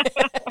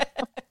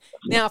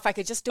 Now, if I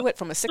could just do it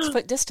from a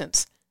 6-foot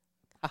distance.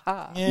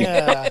 Aha.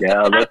 Yeah.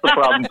 Yeah, that's the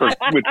problem with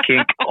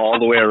kink all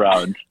the way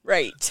around.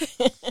 Right.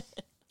 All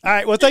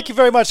right. Well, thank you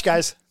very much,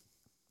 guys.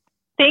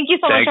 Thank you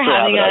so much for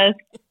having us.